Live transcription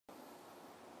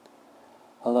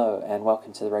Hello and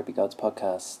welcome to the Rugby Gods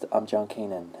podcast. I'm John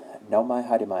Keenan. No mai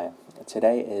haere mai.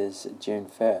 Today is June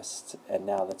 1st and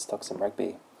now let's talk some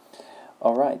rugby.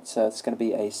 Alright, so it's going to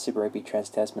be a Super Rugby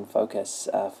Trans-Tasman focus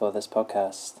for this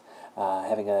podcast.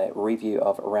 Having a review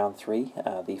of Round 3,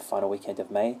 the final weekend of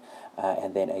May,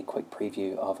 and then a quick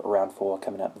preview of Round 4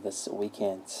 coming up this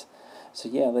weekend. So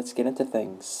let's get into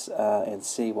things and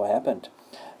see what happened.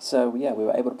 So we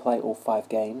were able to play all 5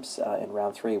 games in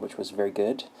Round 3, which was very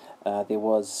good. There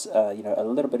was a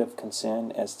little bit of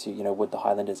concern as to would the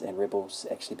Highlanders and Rebels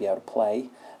actually be able to play.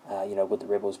 Would the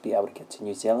Rebels be able to get to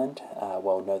New Zealand?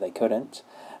 Well, no, they couldn't.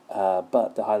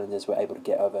 But the Highlanders were able to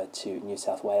get over to New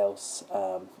South Wales.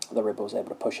 The Rebels were able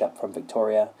to push up from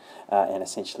Victoria and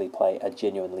essentially play a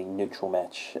genuinely neutral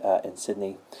match in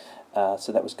Sydney.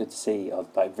 So that was good to see,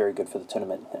 very good for the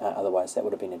tournament. Otherwise, that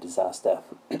would have been a disaster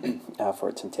for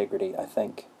its integrity, I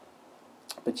think.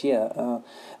 But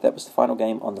that was the final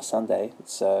game on the Sunday.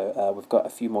 So we've got a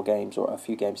few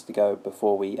games to go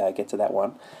before we get to that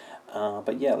one.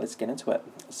 Let's get into it.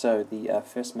 So the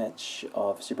first match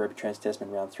of Super Rugby Trans-Tasman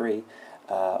Round 3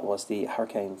 was the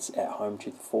Hurricanes at home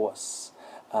to the Force.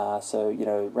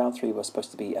 Round 3 was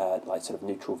supposed to be sort of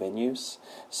neutral venues.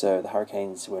 So the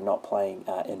Hurricanes were not playing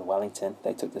in Wellington.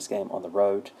 They took this game on the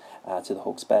road to the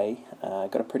Hawke's Bay.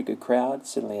 Got a pretty good crowd,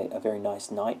 certainly a very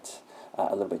nice night,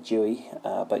 a little bit dewy,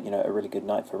 but a really good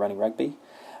night for running rugby.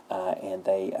 And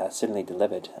they certainly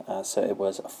delivered. So it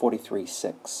was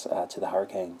 43-6 to the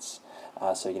Hurricanes.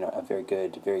 A very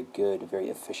good, very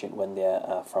efficient win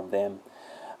there from them.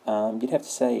 You'd have to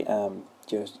say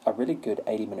just a really good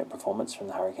 80-minute performance from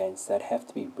the Hurricanes. They'd have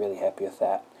to be really happy with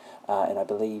that. And I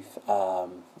believe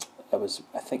it was,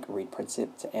 I think,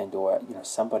 Rd.3 and or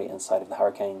somebody inside of the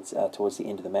Hurricanes towards the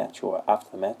end of the match or after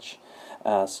the match,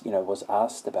 was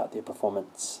asked about their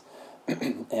performance.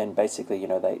 And basically,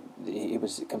 it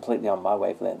was completely on my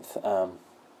wavelength.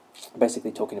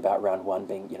 Basically talking about round 1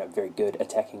 being, very good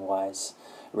attacking wise,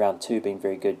 round 2 being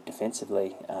very good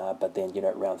defensively, but then,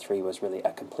 round 3 was really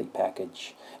a complete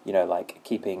package,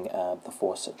 keeping the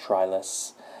Force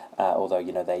tryless, although,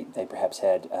 they perhaps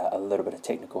had a little bit of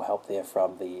technical help there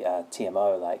from the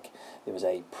TMO, there was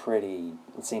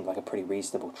it seemed like a pretty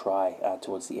reasonable try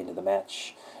towards the end of the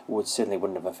match. Certainly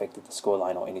wouldn't have affected the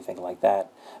scoreline or anything like that,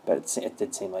 but it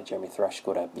did seem like Jeremy Thrush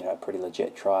got a pretty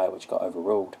legit try, which got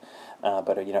overruled.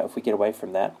 But if we get away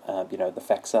from that, the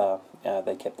facts are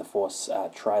they kept the Force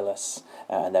tryless,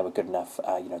 and they were good enough,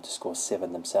 to score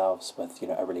 7 themselves with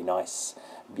a really nice,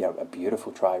 a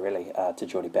beautiful try really to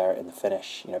Geordie Barrett in the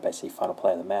finish. Basically final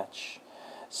play of the match.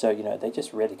 So they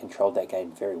just really controlled that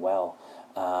game very well,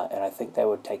 and I think they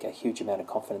would take a huge amount of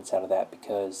confidence out of that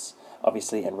because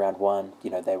obviously in round 1,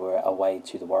 they were away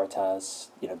to the Waratahs.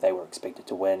 They were expected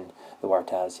to win. The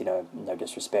Waratahs, no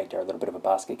disrespect, are a little bit of a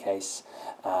basket case,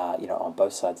 on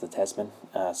both sides of the Tasman.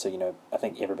 I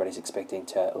think everybody's expecting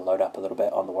to load up a little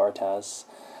bit on the Waratahs.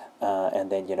 And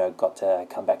then, got to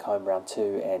come back home round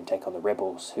 2 and take on the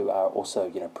Rebels, who are also,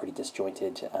 pretty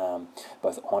disjointed,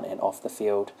 both on and off the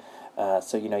field.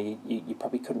 You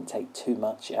probably couldn't take too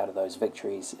much out of those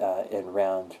victories in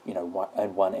round,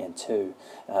 1 and 2.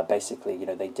 Basically,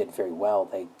 they did very well.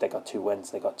 They got 2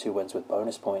 wins. They got 2 wins with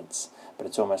bonus points, but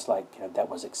it's almost like, that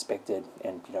was expected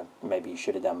and, maybe you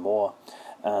should have done more.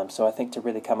 So I think to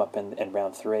really come up in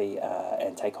round 3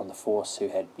 and take on the Force, who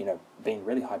had, been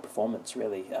really high performance,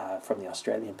 really, from the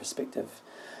Australian perspective,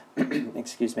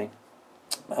 excuse me.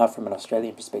 From an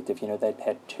Australian perspective, they'd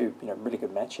had 2, really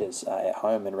good matches at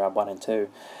home in round 1 and 2,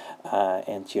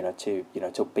 and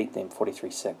to beat them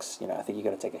 43-6, I think you've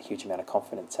got to take a huge amount of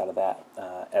confidence out of that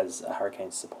as a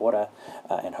Hurricanes supporter,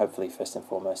 and hopefully first and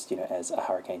foremost, as a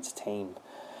Hurricanes team.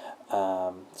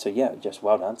 Just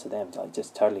well done to them.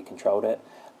 Just totally controlled it.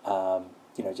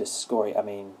 Just scoring. I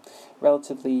mean,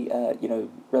 relatively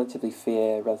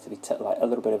fair. A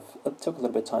little bit of. It took a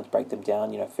little bit of time to break them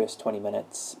down. First 20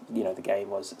 minutes. The game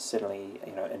was certainly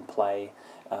in play.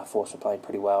 Force were playing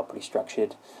pretty well, pretty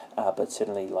structured. But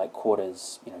certainly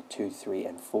quarters. 2, 3,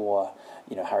 and 4.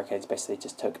 Hurricanes basically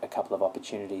just took a couple of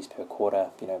opportunities per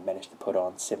quarter. Managed to put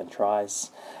on 7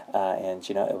 tries, and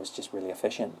it was just really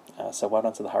efficient. So well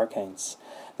done to the Hurricanes.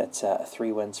 That's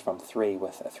 3 wins from 3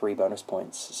 with 3 bonus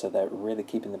points. So they're really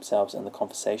keeping themselves in the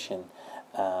conversation.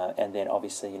 And then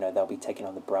obviously, they'll be taking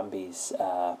on the Brumbies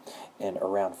in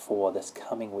round 4 this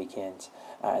coming weekend,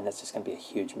 and that's just going to be a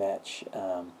huge match.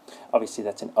 Obviously,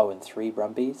 that's an 0-3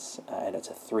 Brumbies, and it's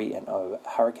a 3-0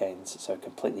 Hurricanes, so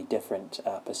completely different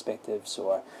perspectives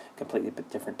or completely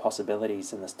different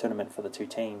possibilities in this tournament for the 2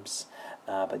 teams.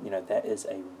 But that is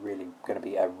going to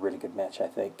be a really good match, I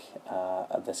think,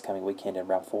 this coming weekend in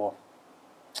round 4.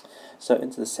 So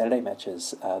into the Saturday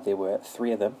matches, there were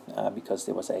three of them because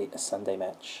there was a Sunday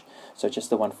match. So just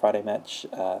the one Friday match,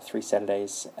 three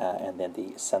Saturdays, and then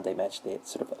the Sunday match there,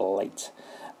 sort of late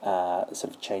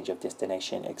sort of change of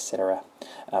destination, etc.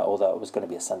 Although it was going to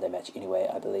be a Sunday match anyway,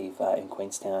 I believe, in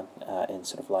Queenstown, in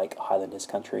sort of like Highlanders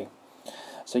country.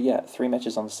 So yeah, three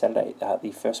matches on the Saturday.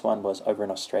 The first one was over in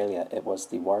Australia. It was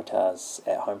the Waratahs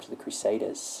at home to the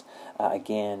Crusaders.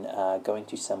 Again, going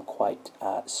to some quite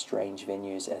strange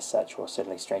venues as such, or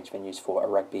certainly strange venues for a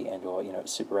rugby and or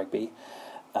Super Rugby.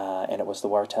 And it was the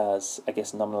Waratahs, I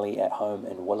guess, nominally at home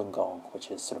in Wollongong,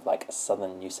 which is sort of like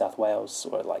southern New South Wales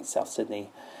or like South Sydney.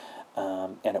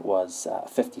 And it was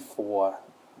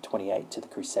 54-28 to the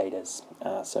Crusaders.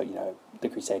 So the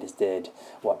Crusaders did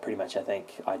what pretty much I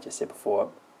think I just said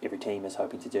before every team is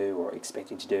hoping to do or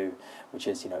expecting to do, which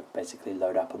is basically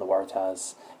load up on the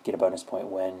Waratahs, get a bonus point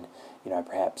win,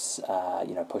 perhaps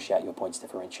push out your points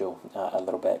differential a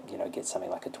little bit, get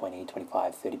something like a 20,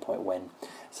 25, 30 point win,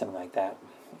 something like that.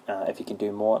 If you can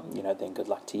do more, then good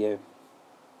luck to you.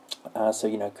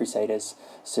 So Crusaders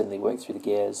certainly worked through the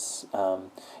gears.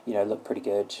 Looked pretty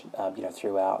good.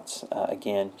 Throughout.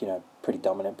 Again, pretty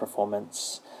dominant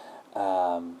performance.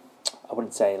 I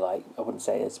wouldn't say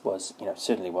it was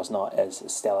certainly was not as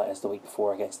stellar as the week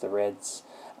before against the Reds.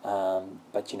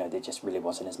 But there just really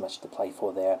wasn't as much to play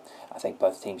for there. I think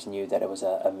both teams knew that it was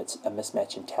a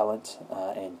mismatch in talent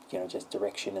and just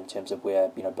direction in terms of where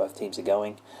both teams are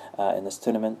going in this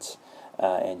tournament.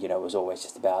 And it was always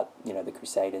just about the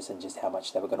Crusaders and just how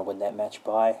much they were going to win that match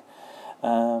by.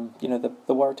 The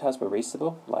Waratahs were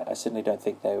reasonable. Like I certainly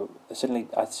think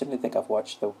I've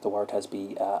watched the Waratahs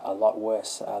be a lot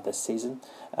worse this season.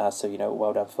 So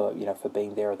well done for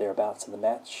being there or thereabouts in the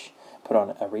match. Put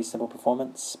on a reasonable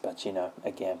performance, but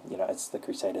again, it's the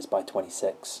Crusaders by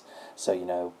 26. So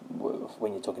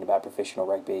when you're talking about professional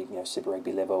rugby, Super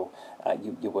Rugby level,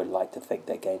 you would like to think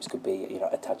that games could be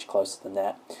a touch closer than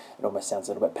that. It almost sounds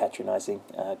a little bit patronising,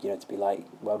 to be like,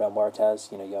 well done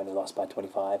Waratahs, you only lost by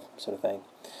 25, sort of thing.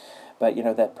 But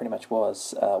that pretty much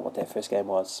was what their first game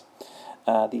was.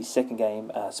 The second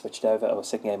game switched over, or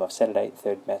second game of Saturday,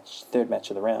 third match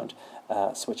of the round,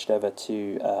 switched over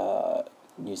to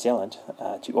New Zealand,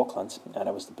 to Auckland, and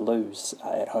it was the Blues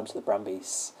at home to the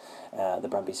Brumbies. The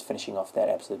Brumbies finishing off that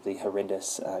absolutely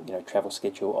horrendous, travel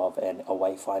schedule of an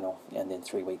away final and then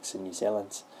 3 weeks in New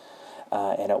Zealand.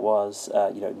 And it was,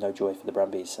 no joy for the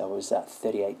Brumbies. So it was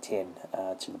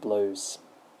 38-10 to the Blues.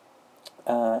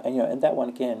 And that one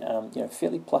again,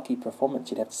 fairly plucky performance,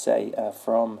 you'd have to say,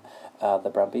 from the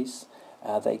Brumbies.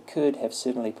 They could have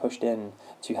certainly pushed in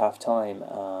to half-time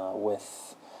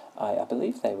with, I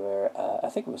believe they were, I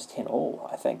think it was 10-all,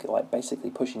 I think, like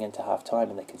basically pushing into half-time,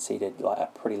 and they conceded like a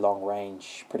pretty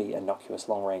innocuous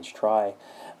long-range try,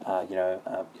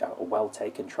 a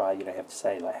well-taken try, you have to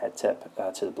say, like hat tip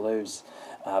to the Blues,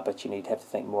 but you'd have to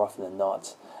think more often than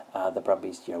not, the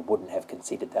Brumbies, wouldn't have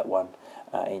conceded that one,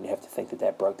 and you have to think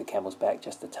that broke the camel's back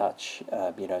just a touch,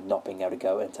 not being able to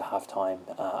go into half-time,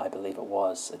 I believe it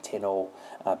was a 10-all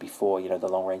before, the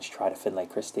long-range try to Finlay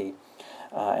Christie.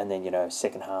 And then,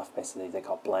 second half, basically, they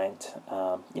got blanked,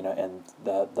 and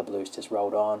the Blues just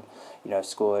rolled on,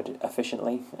 scored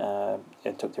efficiently,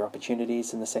 and took their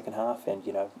opportunities in the second half, and,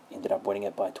 ended up winning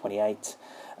it by 28.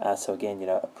 So again,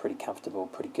 a pretty comfortable,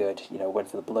 pretty good, win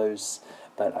for the Blues.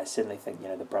 But I certainly think,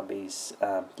 the Brumbies,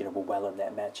 were well in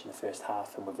that match in the first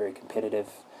half and were very competitive.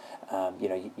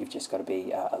 You've just got to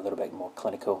be a little bit more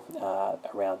clinical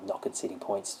around not conceding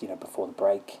points, before the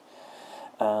break.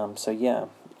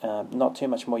 Not too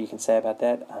much more you can say about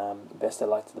that. Best of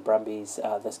luck to the Brumbies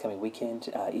this coming weekend,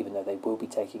 even though they will be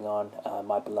taking on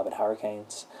my beloved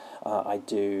Hurricanes. I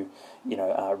do,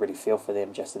 really feel for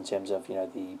them just in terms of,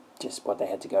 just what they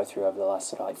had to go through over the last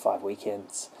sort of like 5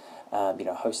 weekends.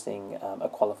 Hosting a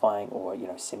qualifying or,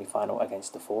 semi-final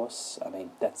against the Force. I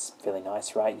mean, that's fairly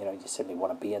nice, right? You certainly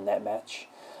want to be in that match.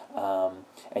 And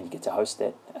you get to host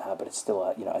it, but it's still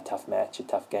a tough match, a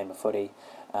tough game of footy,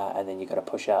 and then you've got to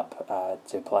push up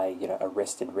to play a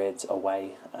rested Reds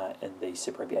away in the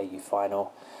Super Rugby AU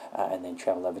final, and then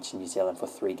travel over to New Zealand for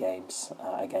 3 games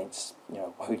against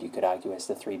who you could argue as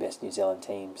the 3 best New Zealand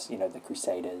teams, the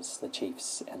Crusaders, the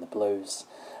Chiefs, and the Blues.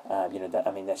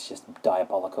 That's just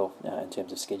diabolical in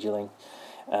terms of scheduling.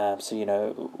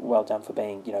 Well done for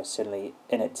being, certainly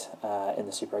in it in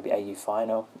the Super Rugby AU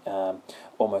final,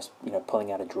 almost,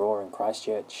 pulling out a draw in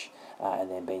Christchurch,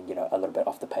 and then being, a little bit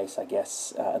off the pace, I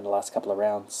guess, in the last couple of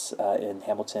rounds in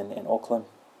Hamilton and Auckland.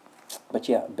 But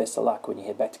yeah, best of luck when you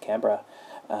head back to Canberra,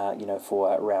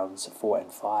 for rounds 4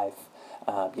 and 5.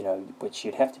 which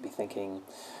you'd have to be thinking,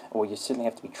 or you certainly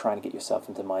have to be trying to get yourself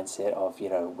into the mindset of,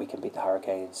 we can beat the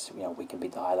Hurricanes, we can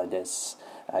beat the Highlanders,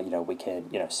 we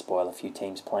can, spoil a few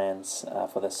teams' plans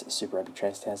for this Super Rugby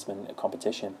Trans-Tasman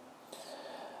competition.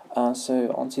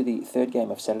 So on to the third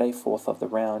game of Saturday, fourth of the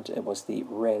round. It was the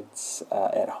Reds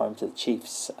at home to the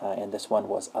Chiefs, and this one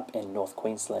was up in North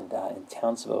Queensland in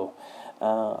Townsville.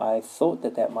 I thought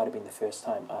that might have been the first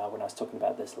time, when I was talking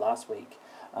about this last week,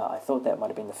 I thought that might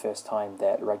have been the first time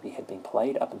that rugby had been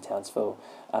played up in Townsville,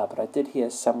 but I did hear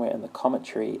somewhere in the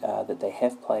commentary that they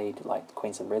have played, like the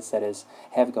Queensland Reds that is,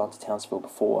 have gone to Townsville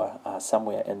before,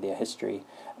 somewhere in their history,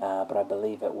 but I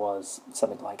believe it was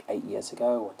something like 8 years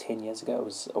ago or 10 years ago,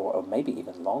 or maybe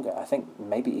even longer. I think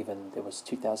maybe even there was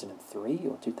 2003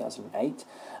 or 2008.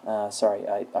 Sorry,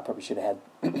 I probably should have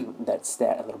had that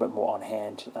stat a little bit more on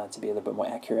hand to be a little bit more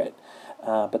accurate,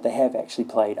 but they have actually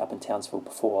played up in Townsville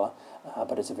before,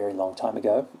 but it's a very long time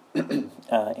ago,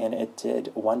 and it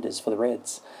did wonders for the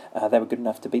Reds. They were good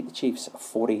enough to beat the Chiefs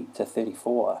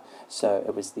 40-34, so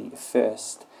it was the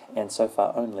first and so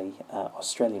far only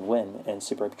Australian win in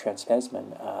Super Rugby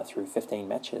Trans-Tasman through 15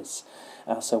 matches.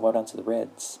 So well done to the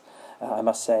Reds. I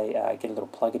must say, get a little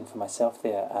plug in for myself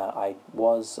there. I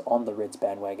was on the Reds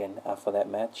bandwagon for that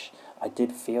match. I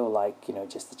did feel like,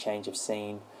 just the change of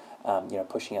scene,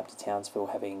 pushing up to Townsville,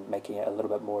 making it a little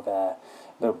bit more of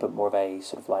a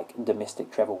sort of like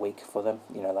domestic travel week for them.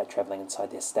 Like traveling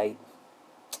inside their state.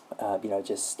 I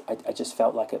just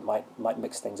felt like it might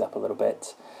mix things up a little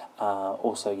bit.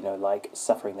 Also, like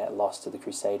suffering that loss to the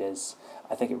Crusaders,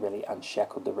 I think it really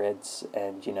unshackled the Reds,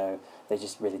 and they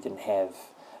just really didn't have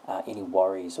any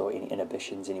worries or any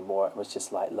inhibitions anymore. It was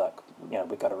just like, look,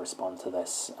 we've got to respond to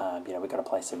this. We've got to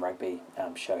play some rugby,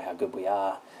 show how good we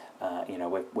are.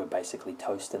 We're basically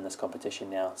toast in this competition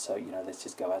now, so let's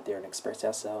just go out there and express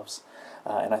ourselves.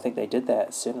 And I think they did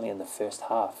that certainly in the first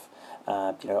half.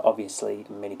 Obviously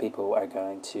many people are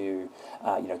going to,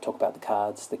 talk about the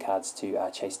cards. The cards to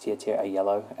Chase Tiatia are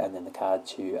yellow, and then the card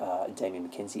to Damien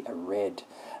McKenzie are red.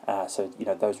 So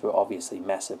those were obviously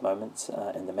massive moments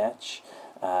in the match.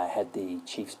 Had the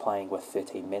Chiefs playing with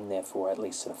 13 men there for at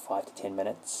least sort of 5 to 10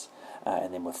 minutes,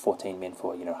 and then with 14 men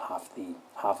for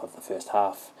half of the first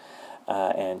half.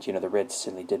 And the Reds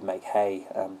certainly did make hay.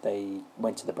 They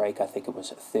went to the break, I think it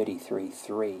was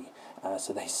 33-3.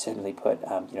 So they certainly put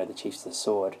the Chiefs to the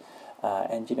sword.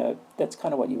 And that's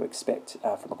kind of what you expect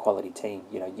from a quality team.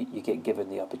 You get given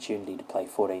the opportunity to play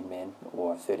 14 men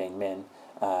or 13 men,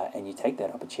 and you take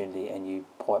that opportunity and you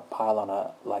pile on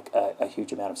a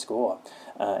huge amount of score.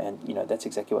 And that's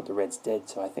exactly what the Reds did.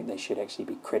 So I think they should actually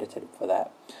be credited for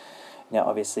that. Now,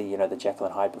 obviously, the Jekyll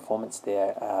and Hyde performance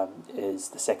there is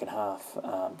the second half,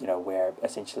 where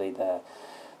essentially the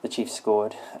Chiefs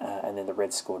scored and then the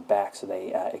Reds scored back, so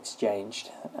they exchanged,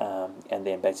 and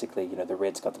then basically, the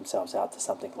Reds got themselves out to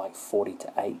something like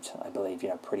 40-8, I believe,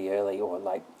 pretty early, or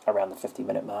like around the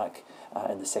 50-minute mark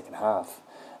in the second half.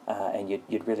 And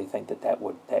you'd really think that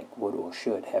would or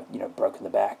should have broken the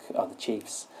back of the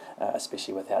Chiefs,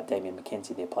 especially without Damien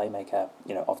McKenzie, their playmaker,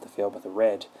 off the field with a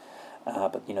red.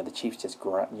 But the Chiefs just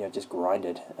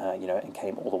grinded, and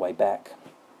came all the way back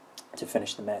to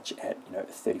finish the match at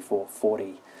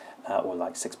 34-40, or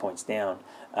like 6 points down,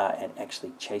 and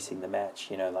actually chasing the match.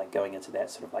 Like going into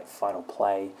that sort of like final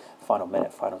play, final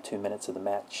minute, final 2 minutes of the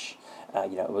match.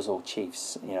 It was all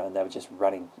Chiefs, and they were just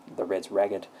running the Reds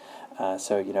ragged.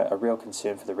 So a real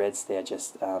concern for the Reds there.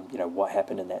 Just what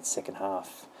happened in that second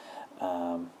half.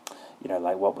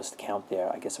 Like what was the count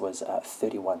there? I guess it was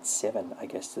 31-7, I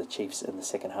guess, to the Chiefs in the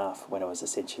second half, when it was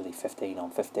essentially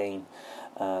 15-15.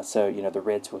 So the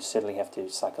Reds will certainly have to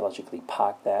psychologically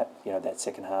park that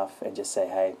second half and just say,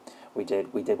 hey, we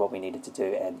did what we needed to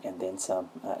do, and then some.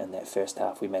 In that first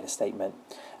half, we made a statement,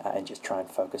 and just try and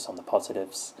focus on the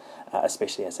positives,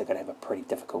 especially as they're going to have a pretty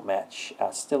difficult match.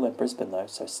 Still in Brisbane though,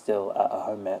 so still a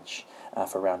home match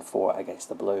for round 4 against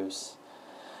the Blues.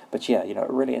 But yeah,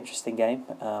 a really interesting game.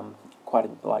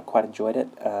 Quite enjoyed it.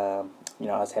 I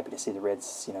was happy to see the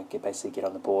Reds, get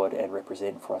on the board and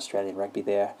represent for Australian rugby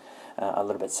there. A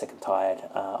little bit sick and tired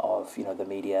of the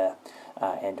media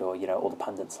and/or all the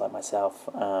pundits like myself,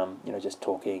 just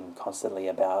talking constantly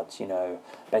about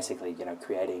basically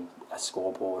creating a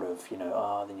scoreboard of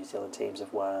the New Zealand teams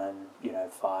have won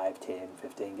 5, 10,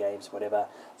 15 games, whatever.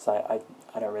 So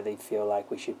I don't really feel like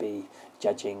we should be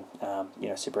judging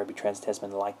Super Rugby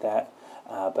Trans-Tasman like that.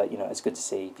 But it's good to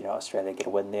see Australia get a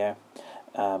win there,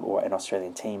 or an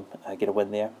Australian team get a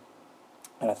win there.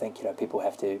 And I think people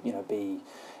have to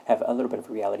have a little bit of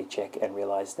a reality check and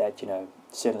realise that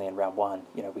certainly in round 1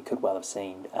 we could well have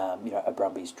seen a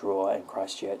Brumbies draw in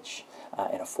Christchurch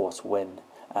and a forced win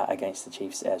against the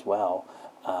Chiefs as well.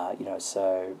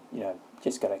 So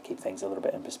just got to keep things a little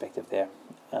bit in perspective there.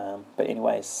 But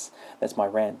anyways, that's my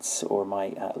rant, or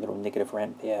my little negative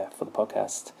rant there for the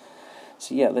podcast.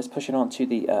 So yeah, let's push it on to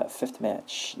the fifth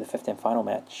and final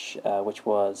match, which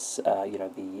was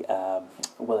the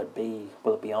will it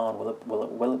be on,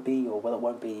 will it be, or will it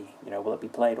won't be, will it be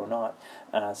played or not,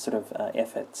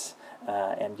 efforts.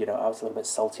 And I was a little bit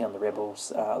salty on the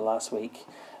Rebels last week,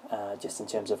 just in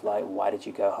terms of like, why did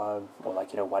you go home, or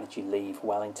like, why did you leave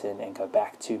Wellington and go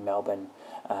back to Melbourne,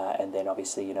 and then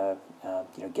obviously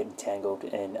getting tangled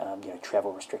in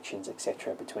travel restrictions,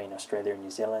 etc. between Australia and New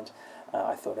Zealand.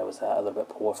 I thought that was a little bit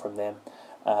poor from them.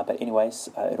 But anyways,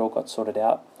 it all got sorted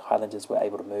out. Highlanders were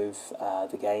able to move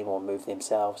the game, or move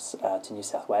themselves to New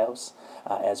South Wales,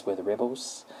 as were the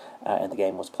Rebels. And the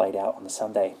game was played out on the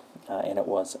Sunday, and it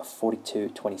was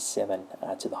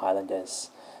 42-27 to the Highlanders.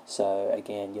 So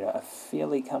again, a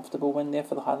fairly comfortable win there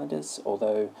for the Highlanders,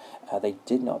 although they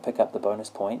did not pick up the bonus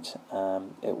point.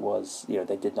 It was,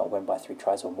 they did not win by 3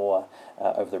 tries or more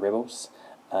over the Rebels.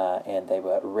 And they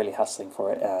were really hustling for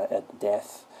it at the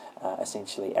death.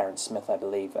 Essentially, Aaron Smith, I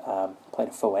believe, played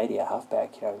a full 80 at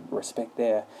halfback. Respect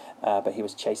there. But he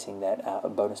was chasing that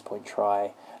bonus point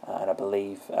try, and I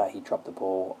believe he dropped the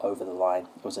ball over the line.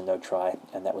 It was a no try,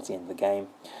 and that was the end of the game.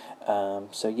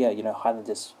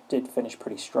 Highlanders did finish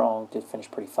pretty strong, did finish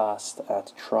pretty fast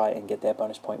to try and get that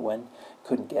bonus point win.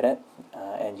 Couldn't get it,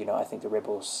 and I think the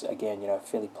Rebels, again,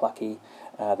 fairly plucky.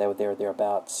 They were there or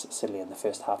thereabouts, certainly in the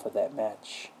first half of that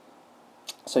match.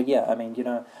 So yeah,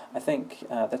 I think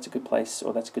that's a good place,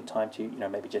 or that's a good time to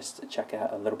maybe just check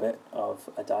out a little bit of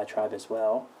a diatribe as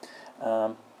well.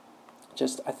 I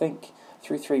think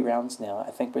through 3 rounds now,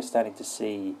 I think we're starting to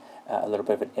see a little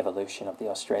bit of an evolution of the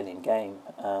Australian game.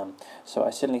 So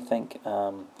I certainly think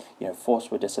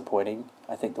Force were disappointing.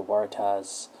 I think the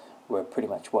Waratahs were pretty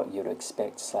much what you'd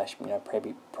expect,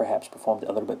 perhaps performed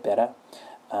a little bit better.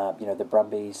 The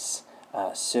Brumbies,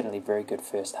 certainly very good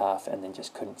first half, and then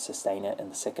just couldn't sustain it in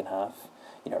the second half.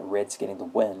 Reds getting the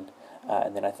win.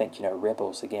 And then I think,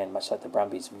 Rebels, again, much like the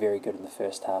Brumbies, very good in the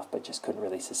first half, but just couldn't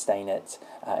really sustain it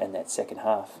in that second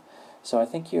half. So I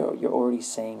think you're already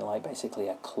seeing like basically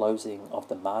a closing of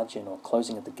the margin, or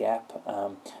closing of the gap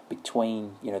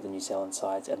between the New Zealand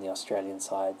sides and the Australian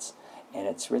sides, and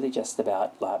it's really just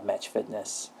about match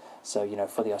fitness. So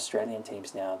for the Australian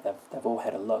teams now, they've all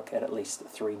had a look at least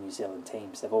 3 New Zealand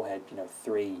teams. They've all had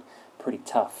 3 pretty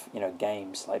tough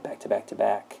games, like back to back to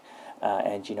back,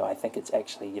 and I think it's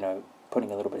actually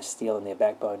putting a little bit of steel in their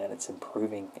backbone, and it's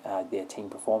improving their team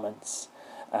performance.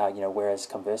 Whereas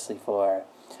conversely for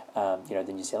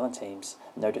the New Zealand teams,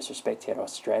 no disrespect here to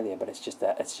Australia, but it's just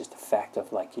a fact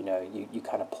of like you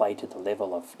kind of play to the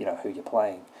level of who you're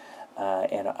playing,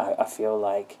 and I feel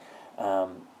like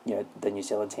the New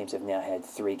Zealand teams have now had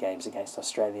 3 games against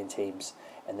Australian teams,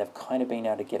 and they've kind of been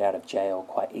able to get out of jail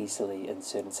quite easily in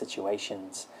certain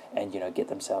situations, and get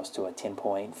themselves to a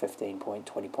 10-point, 15-point,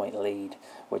 20-point lead,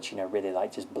 which really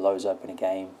like just blows open a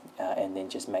game, and then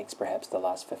just makes perhaps the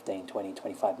last 15, 20,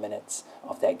 25 minutes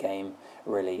of that game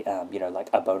really like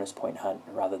a bonus point hunt,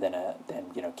 rather than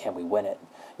can we win it.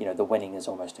 The winning is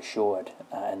almost assured,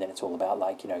 and then it's all about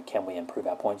like can we improve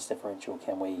our points differential,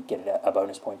 can we get a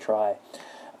bonus point try.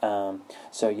 I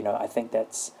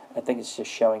think it's just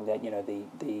showing that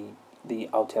the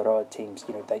Aotearoa teams,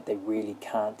 they really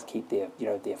can't keep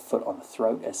their foot on the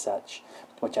throat as such,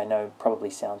 which I know probably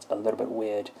sounds a little bit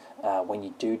weird when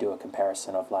you do a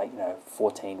comparison of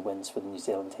 14 wins for the New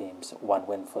Zealand teams, 1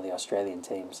 win for the Australian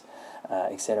teams,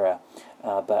 etc.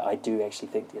 But I do actually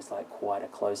think there's quite a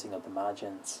closing of the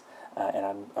margins.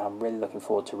 And I'm really looking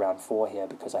forward to round 4 here,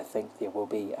 because I think there will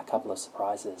be a couple of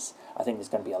surprises. I think there's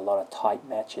going to be a lot of tight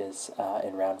matches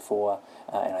in round 4,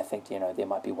 and I think there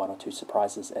might be 1 or 2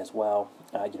 surprises as well.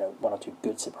 1 or 2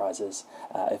 good surprises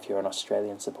if you're an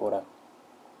Australian supporter.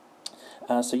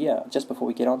 Just before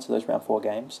we get on to those round 4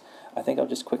 games, I think I'll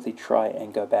just quickly try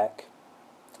and go back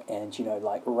and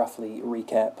roughly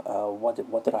recap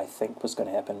what did I think was going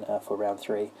to happen for round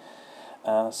 3.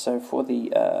 So for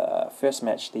the first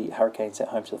match, the Hurricanes at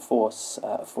home to the Force,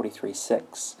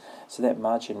 43-6. So that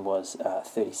margin was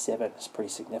 37. It's pretty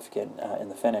significant in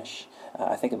the finish.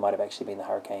 I think it might have actually been the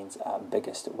Hurricanes'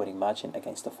 biggest winning margin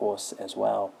against the Force as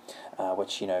well,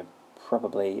 which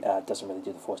probably doesn't really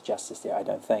do the Force justice there, I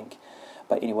don't think.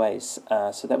 But anyways,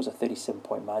 so that was a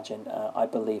 37-point margin. I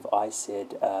believe I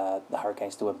said the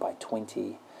Hurricanes to win by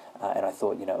 20. And I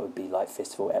thought, it would be like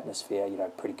festival atmosphere,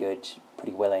 pretty good,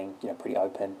 pretty willing, pretty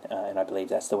open, and I believe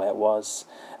that's the way it was.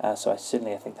 So I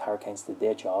think the Hurricanes did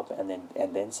their job, and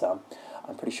then some.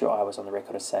 I'm pretty sure I was on the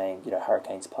record of saying,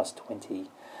 Hurricanes plus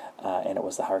 20. and it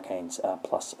was the Hurricanes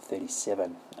plus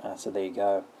 37. So there you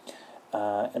go.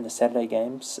 In the Saturday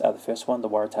games, the first one, the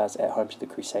Waratahs at home to the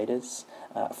Crusaders,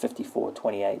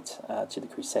 54-28 to the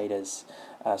Crusaders.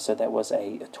 So that was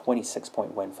a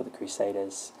 26-point win for the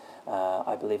Crusaders.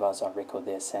 I believe I was on record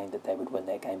there saying that they would win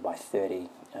that game by 30.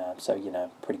 So,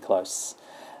 pretty close.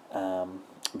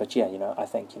 But yeah, I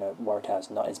think,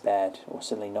 Waratahs not as bad, or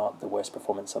certainly not the worst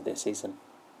performance of their season.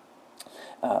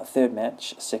 Third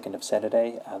match, 2nd of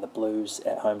Saturday, the Blues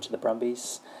at home to the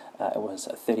Brumbies. It was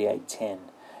 38-10.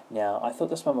 Now, I thought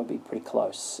this one would be pretty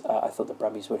close. I thought the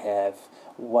Brumbies would have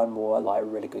one more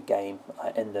really good game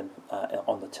in them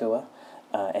on the tour.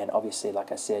 And obviously,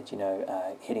 like I said,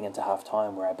 heading into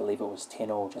half-time, where I believe it was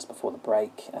 10-all just before the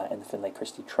break in the Finlay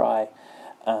Christie try,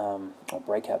 or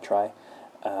breakout try.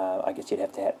 I guess you'd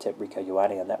have to tip Rieko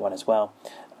Ioane on that one as well.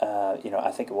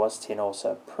 I think it was 10-all,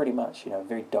 so pretty much,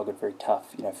 very dogged, very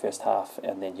tough, first half,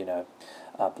 and then,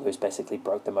 Blues basically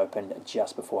broke them open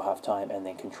just before half-time and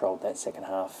then controlled that second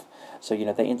half. So,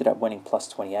 they ended up winning plus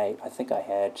 28. I think I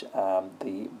had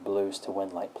the Blues to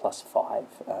win plus 5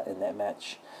 in that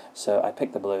match. So I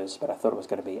picked the Blues, but I thought it was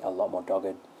going to be a lot more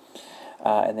dogged.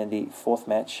 And then the fourth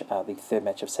match, the third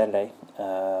match of Saturday,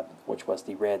 which was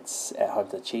the Reds at home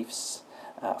to the Chiefs,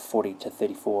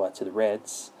 40-34 to the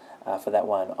Reds. For that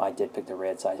one, I did pick the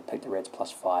Reds. I picked the Reds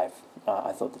plus 5.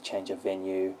 I thought the change of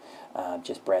venue,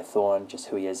 just Brad Thorne, just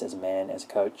who he is as a man, as a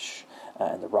coach,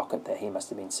 and the rocket that he must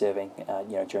have been serving,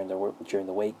 during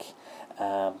the week.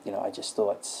 I just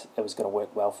thought it was going to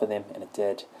work well for them, and it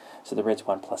did. So the Reds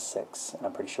won plus 6, and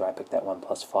I'm pretty sure I picked that one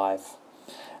plus 5.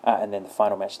 And then the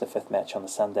final match, the fifth match on the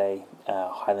Sunday,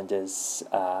 Highlanders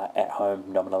at home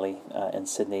nominally in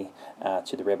Sydney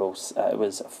to the Rebels. It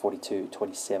was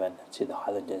 42-27 to the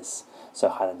Highlanders. So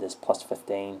Highlanders plus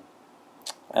 15.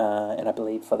 And I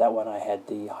believe for that one I had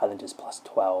the Highlanders plus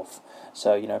 12.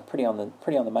 So pretty on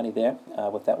the money there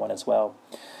with that one as well.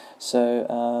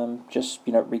 So just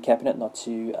recapping it, not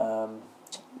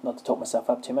to talk myself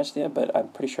up too much there, but I'm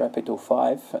pretty sure I picked all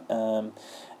 5.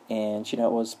 And it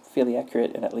was fairly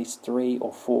accurate in at least 3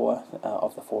 or 4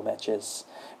 of the 4 matches.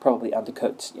 Probably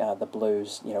undercooked the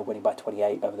Blues, winning by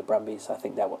 28 over the Brumbies. I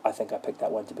think I picked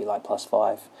that one to be plus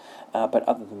 5. But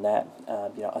other than that,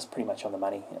 I was pretty much on the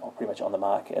money, or pretty much on the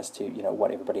mark as to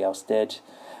what everybody else did.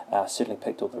 Certainly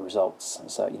picked all the results,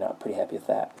 so pretty happy with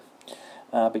that.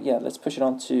 But yeah, let's push it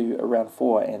on to round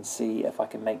 4 and see if I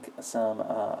can make some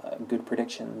good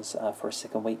predictions for a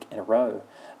second week in a row.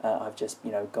 I've just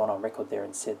gone on record there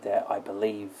and said that I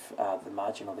believe the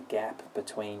margin or the gap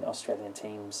between Australian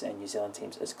teams and New Zealand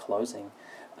teams is closing,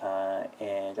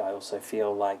 and I also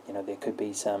feel like there could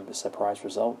be some surprise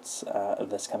results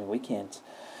this coming weekend.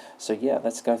 So yeah,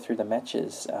 let's go through the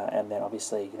matches, and then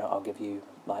obviously I'll give you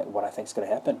what I think is going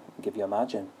to happen, give you a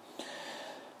margin.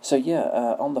 So yeah,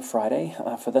 on the Friday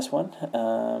for this one,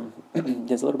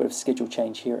 there's a little bit of schedule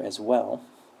change here as well,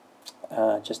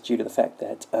 just due to the fact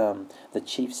that the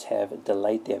Chiefs have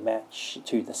delayed their match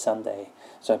to the Sunday.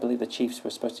 So I believe the Chiefs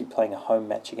were supposed to be playing a home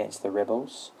match against the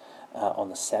Rebels on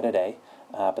the Saturday,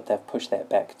 but they've pushed that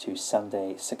back to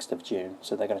Sunday, 6th of June.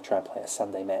 So they're going to try and play a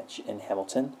Sunday match in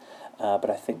Hamilton,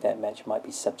 but I think that match might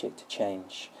be subject to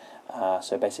change.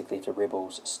 So basically, if the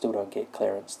Rebels still don't get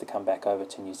clearance to come back over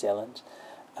to New Zealand,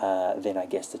 then I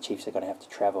guess the Chiefs are going to have to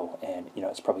travel, and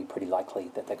it's probably pretty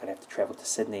likely that they're going to have to travel to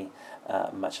Sydney,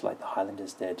 much like the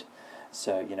Highlanders did.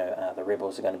 So the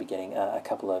Rebels are going to be getting a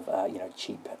couple of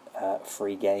cheap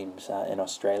free games in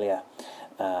Australia,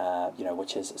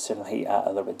 which is certainly a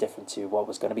little bit different to what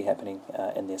was going to be happening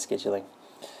in their scheduling.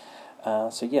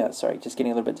 So yeah, sorry, just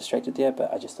getting a little bit distracted there,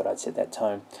 but I just thought I'd set that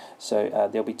tone. So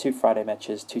there'll be 2 Friday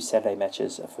matches, 2 Saturday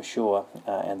matches for sure,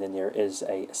 and then there is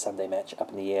a Sunday match up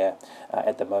in the air.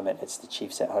 At the moment, it's the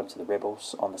Chiefs at home to the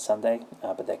Rebels on the Sunday,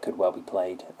 but that could well be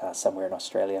played somewhere in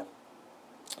Australia.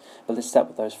 But let's start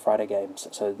with those Friday games.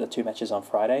 So the 2 matches on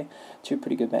Friday, 2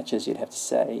 pretty good matches, you'd have to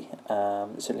say.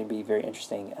 Certainly be very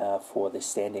interesting for the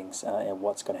standings and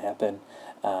what's going to happen.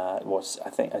 I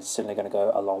think it's certainly going to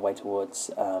go a long way towards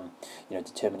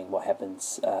determining what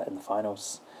happens in the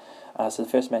finals. So the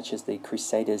first match is the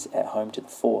Crusaders at home to the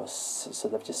Force. So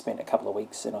they've just spent a couple of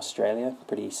weeks in Australia,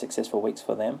 pretty successful weeks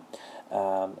for them.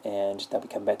 And they'll be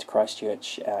coming back to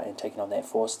Christchurch and taking on that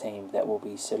Force team that will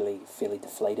be certainly fairly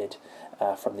deflated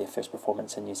from their first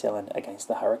performance in New Zealand against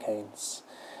the Hurricanes.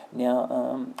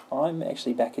 Now, I'm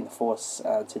actually backing the Force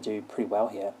to do pretty well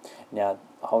here. Now,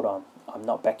 hold on. I'm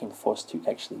not backing the Force to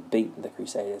actually beat the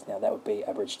Crusaders. Now, that would be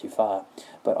a bridge too far.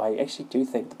 But I actually do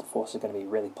think that the Force are going to be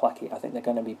really plucky. I think they're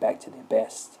going to be back to their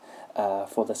best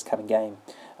for this coming game.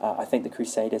 I think the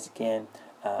Crusaders, again,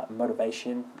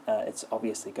 Motivation, it's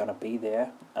obviously going to be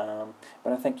there,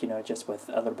 but I think, just with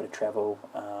a little bit of travel,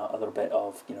 a little bit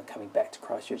of, coming back to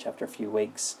Christchurch after a few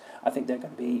weeks, I think they're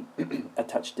going to be a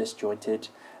touch disjointed.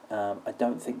 I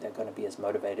don't think they're going to be as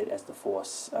motivated as the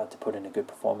Force to put in a good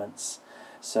performance.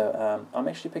 So I'm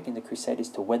actually picking the Crusaders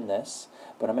to win this,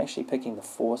 but I'm actually picking the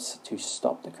Force to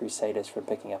stop the Crusaders from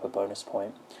picking up a bonus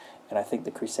point. And I think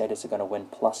the Crusaders are going to win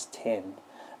 +10,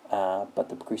 but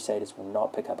the Crusaders will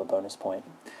not pick up a bonus point.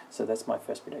 So that's my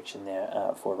first prediction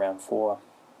there for round 4.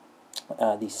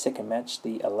 The second match,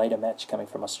 a later match coming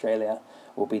from Australia,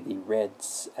 will be the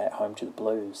Reds at home to the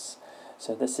Blues.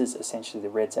 So this is essentially the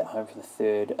Reds at home for the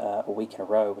third week in a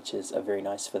row, which is very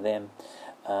nice for them.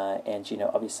 And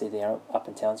obviously they're up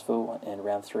in Townsville in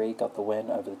round 3, got the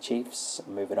win over the Chiefs,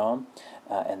 moving on,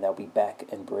 and they'll be back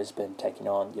in Brisbane taking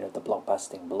on the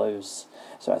blockbusting Blues.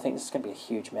 So I think this is going to be a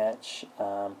huge match,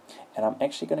 and I'm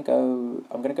actually going to go.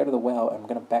 I'm going to go to the well, and I'm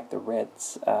going to back the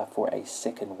Reds for a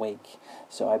second week.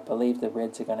 So I believe the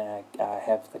Reds are going to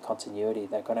have the continuity.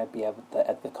 They're going to be able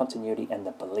to, the continuity and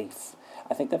the belief.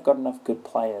 I think they've got enough good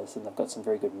players, and they've got some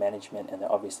very good management, and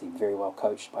they're obviously very well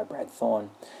coached by Brad Thorne.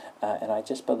 And I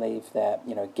just believe that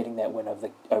getting that win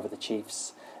over the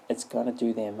Chiefs, it's going to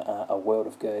do them a world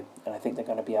of good, and I think they're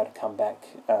going to be able to come back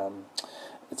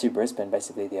to Brisbane,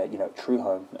 basically their true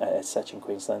home as such in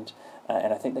Queensland,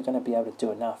 and I think they're going to be able to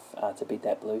do enough to beat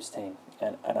that Blues team,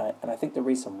 and I think the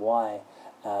reason why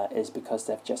is because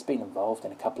they've just been involved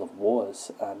in a couple of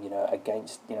wars,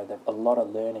 against, a lot of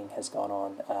learning has gone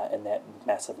on in that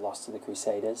massive loss to the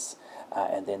Crusaders,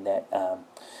 and then that,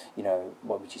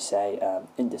 what would you say,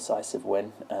 indecisive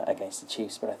win against the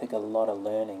Chiefs. But I think a lot of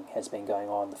learning has been going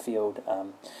on in the field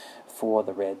for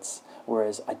the Reds,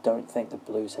 whereas I don't think the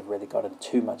Blues have really gotten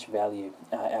too much value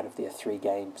out of their 3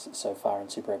 games so far in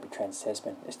Super Rugby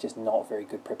Trans-Tasman. It's just not very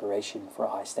good preparation for a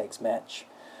high-stakes match.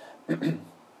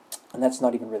 And that's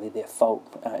not even really their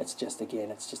fault. It's just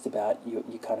about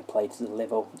you kind of play to the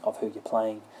level of who you're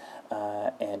playing.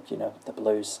 And the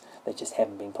Blues, they just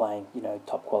haven't been playing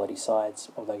top quality sides.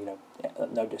 Although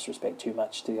no disrespect too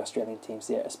much to the Australian teams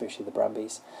there, especially the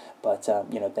Brumbies. But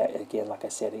that again, like I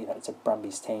said, it's a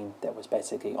Brumbies team that was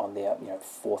basically on their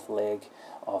 4th leg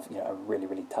of a really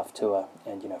really tough tour,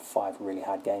 and 5 really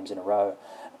hard games in a row.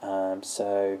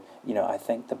 So I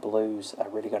think the Blues are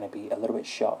really going to be a little bit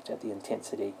shocked at the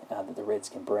intensity that the Reds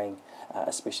can bring,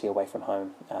 especially away from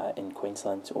home in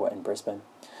Queensland or in Brisbane.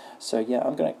 So yeah,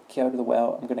 I'm going to go to the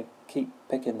well. I'm going to keep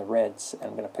picking the Reds, and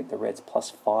I'm going to pick the Reds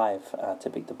 +5 to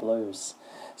beat the Blues.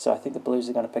 So I think the Blues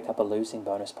are going to pick up a losing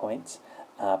bonus point,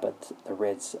 but the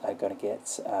Reds are going to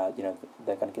get,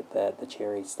 they're going to get the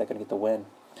cherries. They're going to get the win.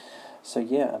 So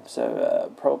yeah,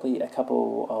 probably a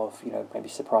couple of maybe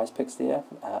surprise picks there,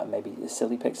 maybe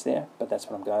silly picks there, but that's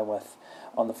what I'm going with.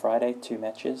 On the Friday, 2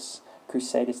 matches: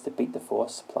 Crusaders to beat the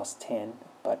Force +10,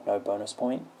 but no bonus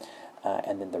point,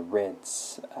 and then the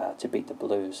Reds to beat the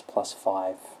Blues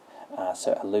 +5,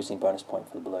 so a losing bonus point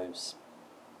for the Blues.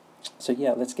 So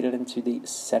yeah, let's get it into the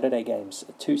Saturday games.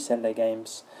 2 Saturday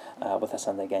games with a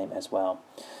Sunday game as well.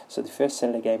 So the first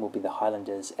Saturday game will be the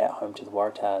Highlanders at home to the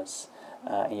Waratahs.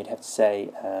 And you'd have to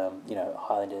say,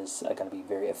 Highlanders are going to be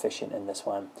very efficient in this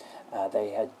one.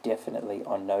 They had definitely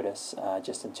on notice,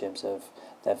 just in terms of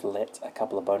they've let a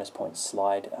couple of bonus points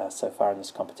slide so far in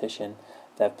this competition.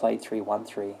 They've played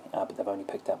 3-1-3, but they've only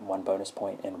picked up 1 bonus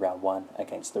point in round 1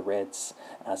 against the Reds.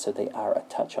 So they are a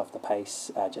touch off the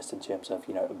pace, just in terms of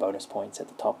bonus points at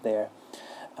the top there.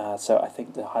 So I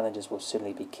think the Highlanders will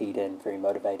certainly be keyed in, very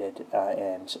motivated,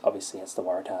 and obviously it's the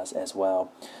Waratahs as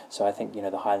well. So I think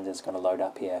the Highlanders are going to load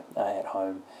up here at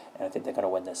home, and I think they're going to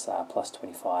win this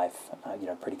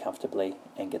 +25, pretty comfortably,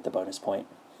 and get the bonus point.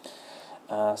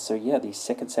 So yeah, the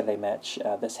second Saturday match,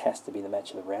 this has to be the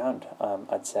match of the round,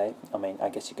 I'd say. I mean, I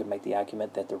guess you could make the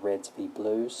argument that the Reds v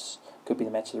Blues could be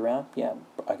the match of the round. Yeah,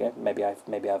 okay, maybe I've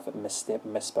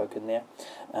misspoken there.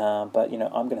 But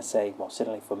I'm going to say, well,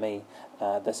 certainly for me,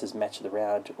 this is match of the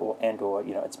round, or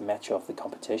it's match of the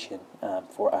competition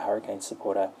for a Hurricanes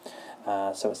supporter.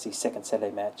 So it's the second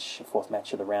Saturday match, 4th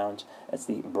match of the round. It's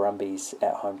the Brumbies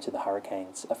at home to the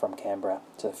Hurricanes from Canberra.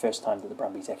 So the first time that the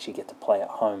Brumbies actually get to play at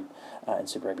home in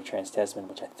Super Rugby Trans-Tasman,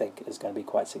 which I think is going to be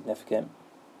quite significant.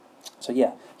 So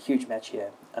yeah, huge match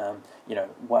here.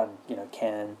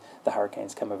 Can the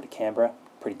Hurricanes come over to Canberra?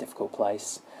 Pretty difficult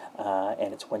place,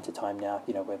 and it's winter time now.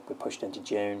 We're pushed into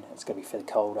June. It's going to be fairly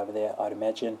cold over there, I'd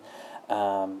imagine.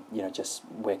 Just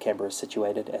where Canberra is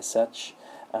situated as such.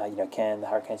 Can the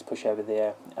Hurricanes push over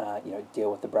there,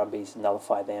 deal with the Brumbies,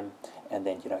 nullify them, and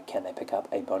then, can they pick up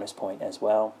a bonus point as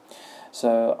well?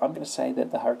 So I'm going to say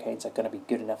that the Hurricanes are going to be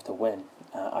good enough to win.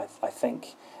 I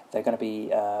think they're going to be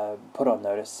put on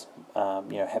notice,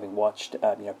 having watched,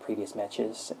 previous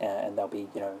matches, and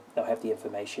they'll have the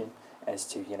information as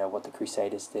to, what the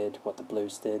Crusaders did, what the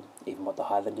Blues did, even what the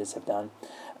Highlanders have done.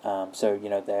 So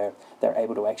they're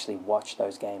able to actually watch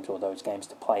those games, or those games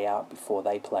to play out before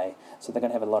they play. So they're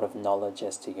going to have a lot of knowledge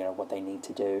as to, what they need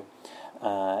to do.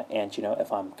 And,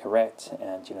 if I'm correct,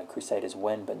 and, Crusaders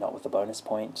win, but not with a bonus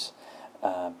point.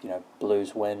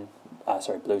 Blues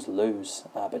lose,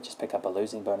 but just pick up a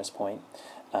losing bonus point.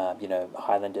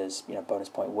 Highlanders, bonus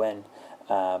point win.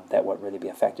 That won't really be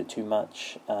affected too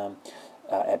much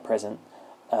at present.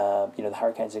 The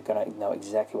Hurricanes are going to know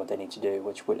exactly what they need to do,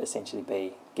 which would essentially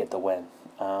be get the win.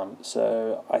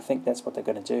 So I think that's what they're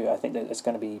going to do. I think that it's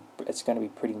going to be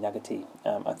pretty nuggety.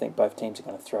 I think both teams are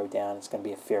going to throw down. It's going to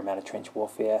be a fair amount of trench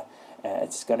warfare.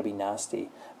 It's going to be nasty,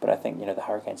 but I think the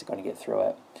Hurricanes are going to get through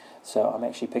it. So I'm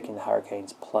actually picking the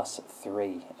Hurricanes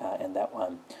 +3 in that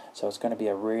one. So it's going to be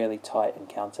a really tight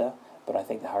encounter, but I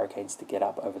think the Hurricanes to get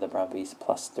up over the Brumbies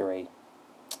 +3.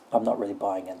 I'm not really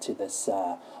buying into this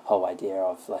whole idea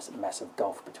of massive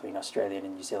gulf between Australian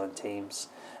and New Zealand teams,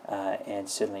 and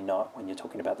certainly not when you're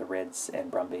talking about the Reds and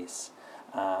Brumbies.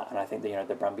 And I think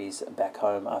the Brumbies back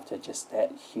home after just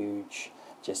that huge,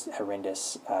 just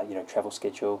horrendous, travel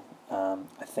schedule.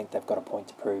 I think they've got a point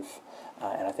to prove,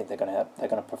 and I think they're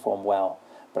gonna perform well.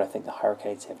 But I think the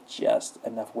Hurricanes have just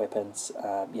enough weapons,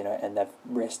 and they've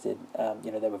rested.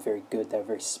 They were very good. They were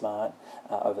very smart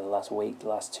over the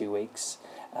last 2 weeks.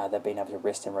 They've been able to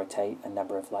rest and rotate a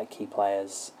number of key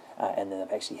players, and then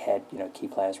they've actually had key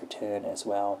players return as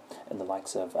well, in the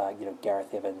likes of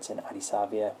Gareth Evans and Adi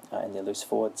Savia in their loose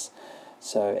forwards.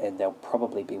 So, and they'll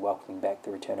probably be welcoming back the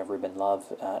return of Ruben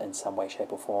Love in some way,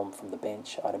 shape or form from the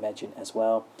bench, I'd imagine, as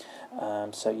well.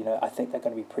 So, I think they're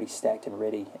going to be pretty stacked and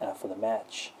ready for the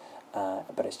match,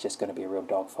 but it's just going to be a real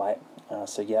dogfight.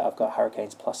 So, yeah, I've got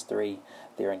Hurricanes +3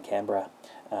 there in Canberra,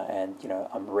 and,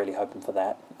 I'm really hoping for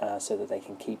that, so that they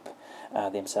can keep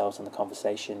themselves in the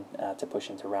conversation to push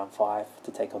into round 5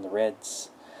 to take on the Reds.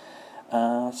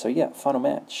 So yeah, final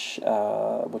match,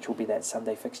 which will be that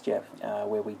Sunday fixture,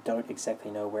 where we don't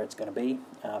exactly know where it's going to be,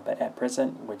 but at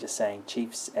present we're just saying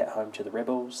Chiefs at home to the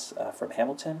Rebels from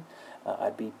Hamilton.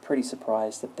 I'd be pretty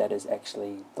surprised if that is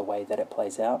actually the way that it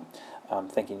plays out. I'm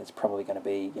thinking it's probably going to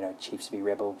be Chiefs v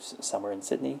Rebels somewhere in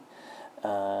Sydney.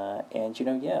 And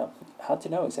hard to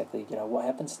know exactly what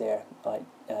happens there.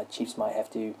 Chiefs might have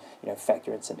to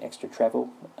factor in some extra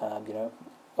travel,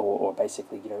 or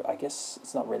basically, I guess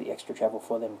it's not really extra travel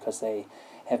for them because they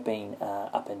have been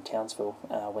up in Townsville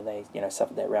when they,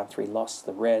 suffered that round 3 loss to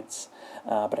the Reds.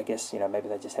 But I guess, maybe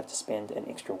they just have to spend an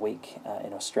extra week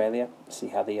in Australia, see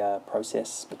how the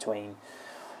process between,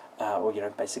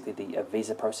 basically the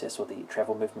visa process or the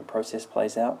travel movement process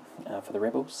plays out for the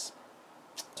Rebels.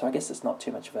 So I guess it's not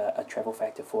too much of a travel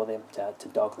factor for them to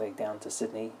dogleg down to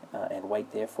Sydney and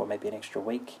wait there for maybe an extra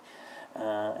week.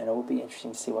 And it will be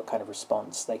interesting to see what kind of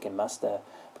response they can muster,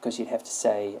 because you'd have to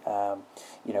say,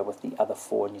 with the other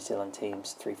 4 New Zealand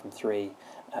teams, 3 from 3,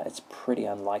 it's pretty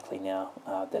unlikely now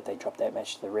that they drop that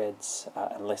match to the Reds,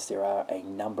 unless there are a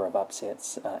number of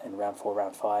upsets in round 4,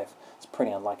 round 5. It's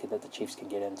pretty unlikely that the Chiefs can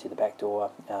get into the back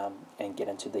door and get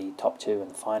into the top 2 in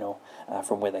the final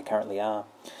from where they currently are.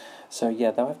 So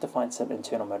yeah, they'll have to find some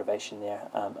internal motivation there.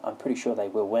 I'm pretty sure they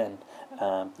will win.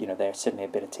 They're certainly a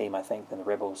better team, I think, than the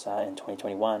Rebels in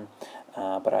 2021.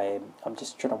 But I'm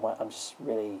just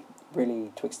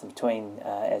really twixt in between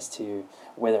as to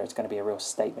whether it's going to be a real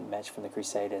statement match from the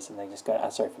Crusaders, and they just go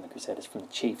from the Crusaders, from the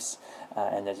Chiefs,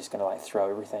 and they're just going to throw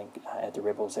everything at the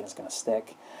Rebels and it's going to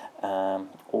stick,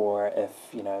 or if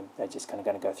they're just going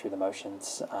to go through the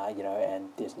motions, and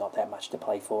there's not that much to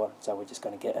play for, so we're just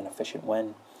going to get an efficient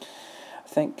win. I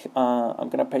think I'm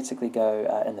going to basically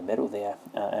go in the middle there.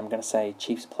 I'm going to say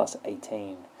Chiefs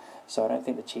 +18. So I don't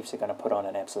think the Chiefs are going to put on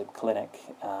an absolute clinic,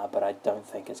 but I don't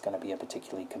think it's going to be a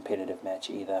particularly competitive match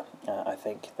either. I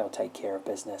think they'll take care of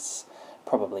business,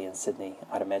 probably in Sydney,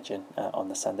 I'd imagine, on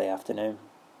the Sunday afternoon.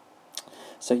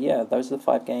 So yeah, those are the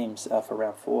 5 games for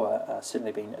round 4.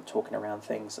 Certainly been talking around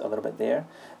things a little bit there.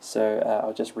 So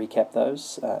I'll just recap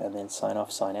those and then sign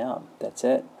off, sign out. That's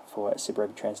it for Super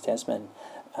Rugby Trans Tasman,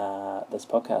 this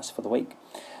podcast for the week.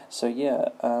 So yeah,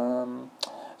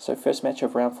 so first match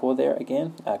of round 4 there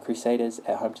again, Crusaders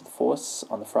at home to the Force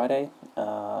on the Friday,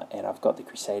 and I've got the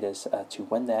Crusaders to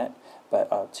win that,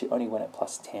 but to only win at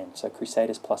 +10. So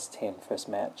Crusaders +10 first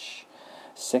match.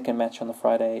 Second match on the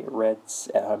Friday, Reds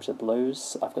at home to the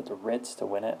Blues. I've got the Reds to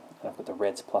win it, and I've got the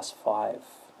Reds +5.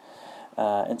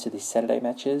 Into the Saturday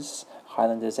matches,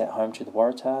 Highlanders at home to the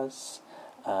Waratahs.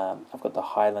 I've got the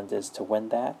Highlanders to win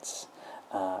that.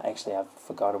 Actually, I've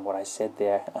forgotten what I said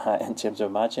there in terms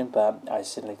of margin, but I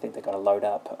certainly think they're going to load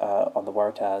up on the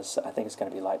Waratahs. I think it's going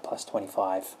to be like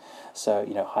 +25. So,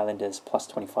 Highlanders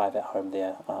 +25 at home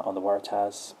there on the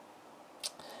Waratahs.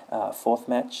 Fourth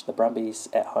match, the Brumbies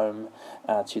at home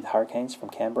to the Hurricanes from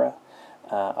Canberra.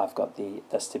 I've got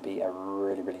this to be a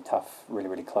really, really tough, really,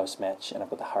 really close match, and I've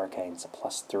got the Hurricanes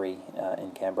 +3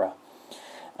 in Canberra.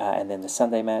 And then the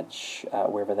Sunday match,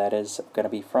 wherever that is going to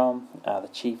be from, the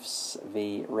Chiefs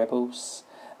v Rebels,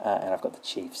 and I've got the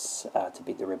Chiefs to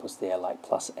beat the Rebels there, like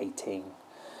 +18.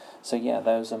 So yeah,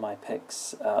 those are my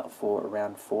picks for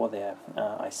round 4 there.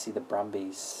 I see the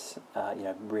Brumbies,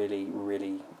 really,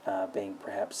 really being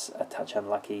perhaps a touch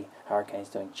unlucky. Hurricanes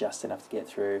doing just enough to get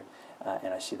through,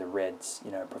 and I see the Reds,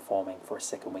 performing for a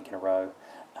second week in a row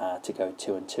to go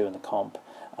 2-2 in the comp,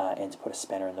 and to put a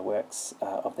spanner in the works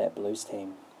of that Blues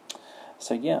team.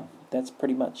 So yeah, that's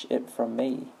pretty much it from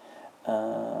me.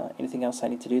 Anything else I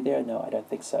need to do there? No, I don't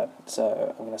think so.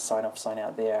 So I'm going to sign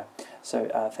out there. So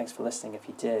thanks for listening if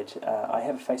you did. I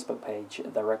have a Facebook page,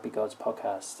 the Rugby Gods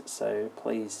Podcast, so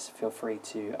please feel free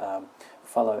to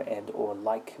follow and or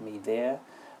like me there.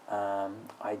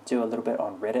 I do a little bit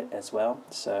on Reddit as well,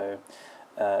 so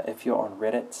if you're on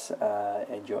Reddit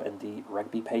and you're in the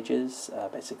rugby pages,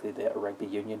 basically the Rugby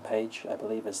Union page, I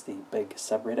believe, is the big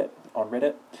subreddit on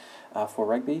Reddit for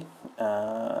rugby.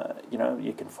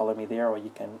 You can follow me there, or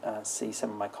you can see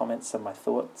some of my comments, some of my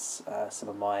thoughts, some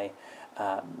of my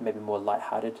maybe more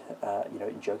lighthearted,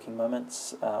 joking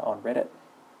moments on Reddit.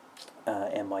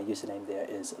 And my username there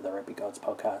is the Rugby Gods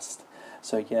Podcast.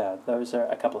 So yeah, those are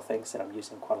a couple of things that I'm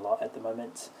using quite a lot at the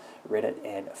moment, Reddit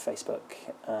and Facebook.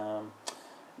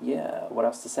 What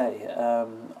else to say?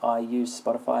 I use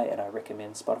Spotify, and I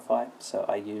recommend Spotify. So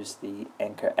I use the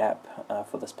Anchor app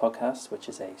for this podcast, which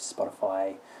is a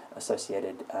Spotify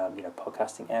associated,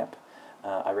 podcasting app.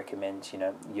 I recommend,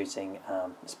 using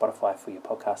Spotify for your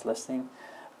podcast listening.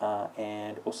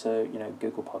 And also,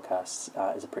 Google Podcasts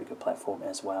is a pretty good platform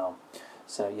as well.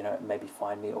 So, maybe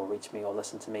find me or reach me or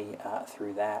listen to me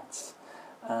through that.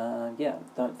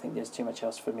 Don't think there's too much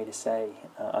else for me to say.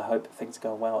 I hope things are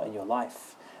going well in your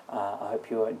life. I hope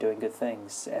you're doing good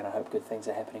things, and I hope good things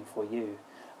are happening for you.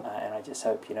 And I just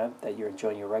hope, that you're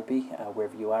enjoying your rugby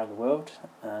wherever you are in the world.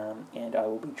 And I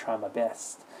will be trying my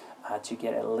best to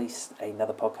get at least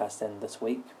another podcast in this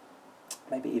week.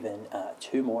 Maybe even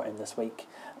 2 more in this week,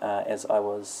 as I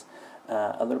was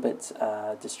a little bit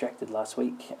distracted last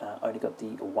week. I only got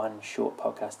the one short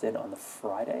podcast in on the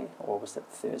Friday, or was it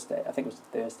Thursday? I think it was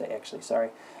Thursday, actually, sorry.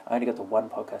 I only got the one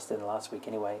podcast in last week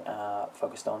anyway,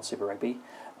 focused on Super Rugby.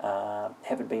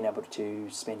 Haven't been able to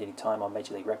spend any time on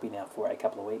Major League Rugby now for a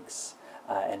couple of weeks.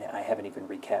 And I haven't even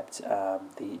recapped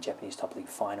the Japanese Top League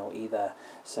final either,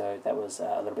 so that was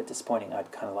a little bit disappointing.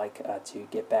 I'd kind of like to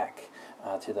get back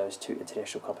to those 2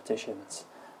 international competitions.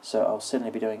 So I'll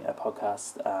certainly be doing a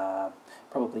podcast,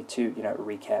 probably to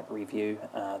recap, review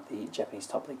the Japanese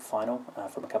Top League final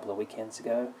from a couple of weekends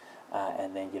ago,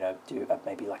 and then do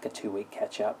maybe like a 2-week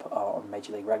catch up on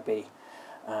Major League Rugby.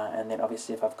 And then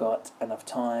obviously if I've got enough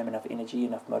time, enough energy,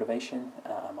 enough motivation,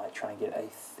 I might try and get a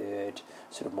third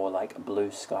sort of more like blue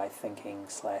sky thinking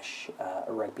 /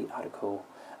 rugby article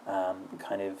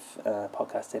kind of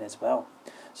podcast in as well.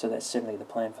 So that's certainly the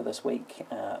plan for this week.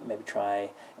 Maybe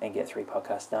try and get 3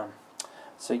 podcasts done.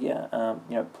 So yeah,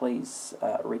 please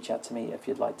reach out to me if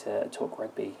you'd like to talk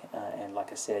rugby. And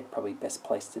like I said, probably best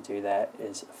place to do that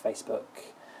is Facebook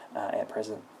at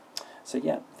present. So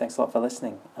yeah, thanks a lot for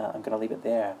listening. I'm going to leave it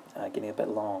there, getting a bit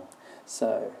long.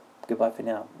 So goodbye for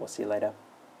now. We'll see you later.